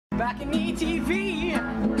BalconyTV.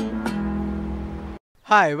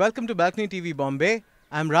 Hi, welcome to Balcony TV Bombay.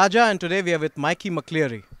 I'm Raja and today we are with Mikey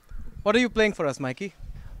McCleary. What are you playing for us, Mikey?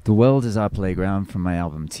 The World is Our Playground from my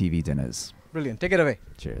album TV Dinners. Brilliant. Take it away.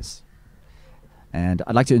 Cheers. And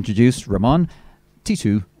I'd like to introduce Rahman,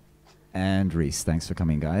 T2, and Reese. Thanks for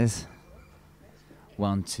coming, guys.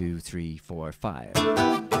 1, 2, 3, 4, 5.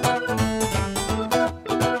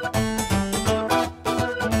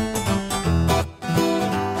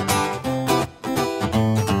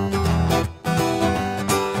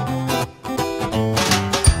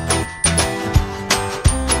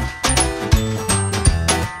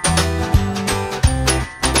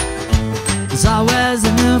 There's always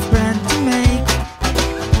a new friend to make.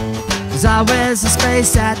 There's always a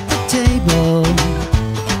space at the table.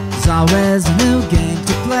 There's always a new game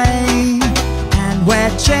to play. And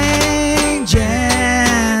we're changing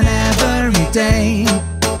every day.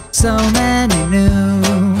 So many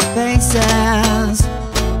new faces.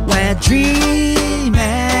 We're dreaming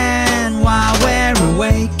while we're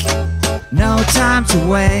awake. No time to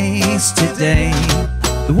waste today.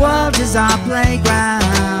 The world is our playground.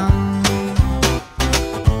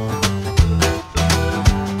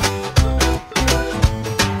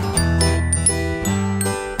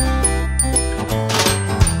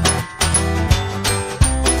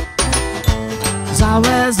 There's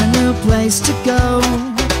always a new place to go.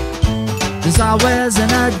 There's always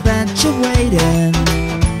an adventure waiting.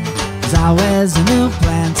 There's always a new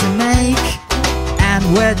plan to make.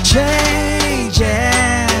 And we're changing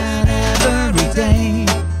every day.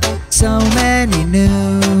 So many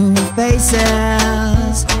new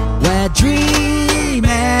faces. We're dreaming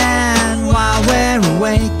while we're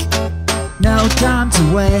awake. No time to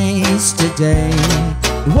waste today.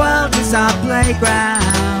 The world is our playground.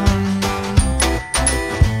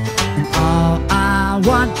 All I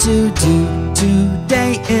want to do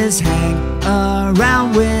today is hang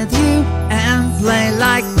around with you and play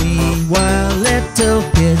like we were little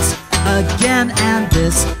kids again. And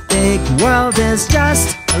this big world is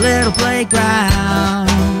just a little playground.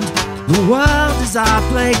 The world is our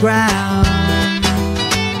playground.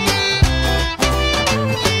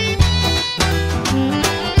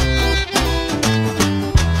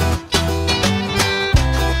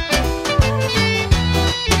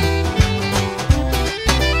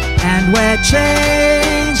 And we're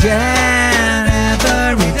changing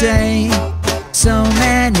every day. So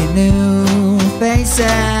many new faces.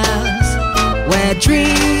 We're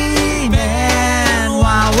dreaming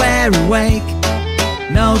while we're awake.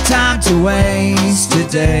 No time to waste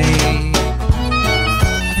today.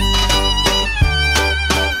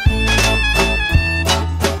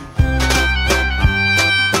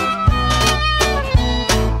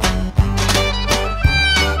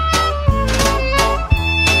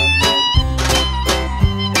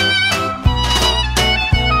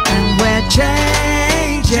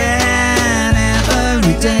 Changing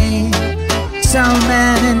every day. So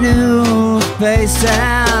many new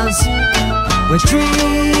faces. We're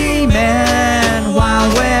dreaming while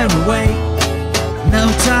we're awake. No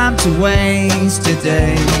time to waste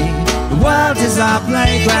today. The world is our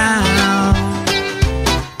playground.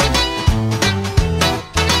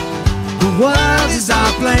 The world is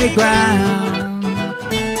our playground.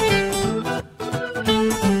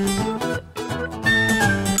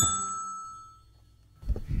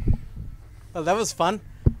 Well, that was fun.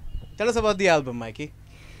 Tell us about the album, Mikey.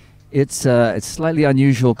 It's a slightly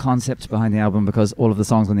unusual concept behind the album because all of the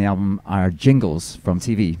songs on the album are jingles from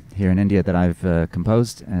TV here in India that I've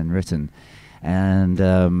composed and written. And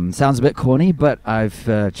sounds a bit corny, but I've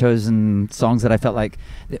chosen songs that I felt like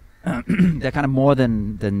they're kind of more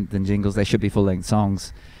than jingles. They should be full-length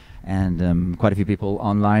songs. And quite a few people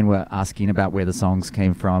online were asking about where the songs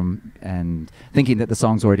came from and thinking that the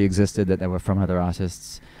songs already existed, that they were from other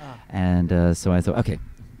artists. And so I thought, okay,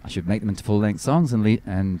 I should make them into full-length songs and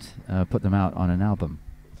put them out on an album.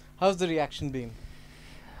 How's the reaction been?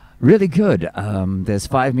 Really good. There's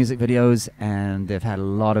 5 music videos, and they've had a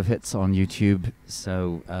lot of hits on YouTube.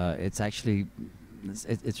 So it's actually,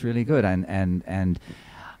 it's really good. And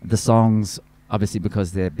the songs, obviously,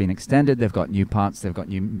 because they've been extended, they've got new parts, they've got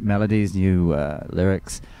new melodies, new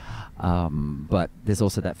lyrics. But there's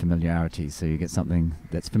also that familiarity. So you get something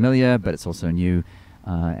that's familiar, but it's also new.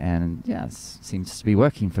 And yeah, it seems to be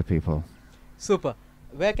working for people. Super.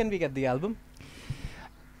 Where can we get the album?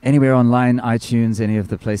 Anywhere online, iTunes, any of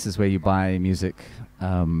the places where you buy music,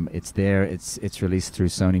 it's there. It's released through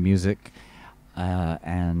Sony Music,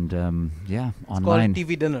 and yeah, online. It's called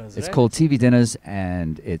TV Dinners. It's right? called TV Dinners,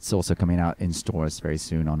 and it's also coming out in stores very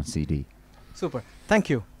soon on a CD. Super. Thank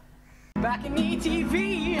you.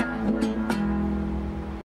 BalconyTV.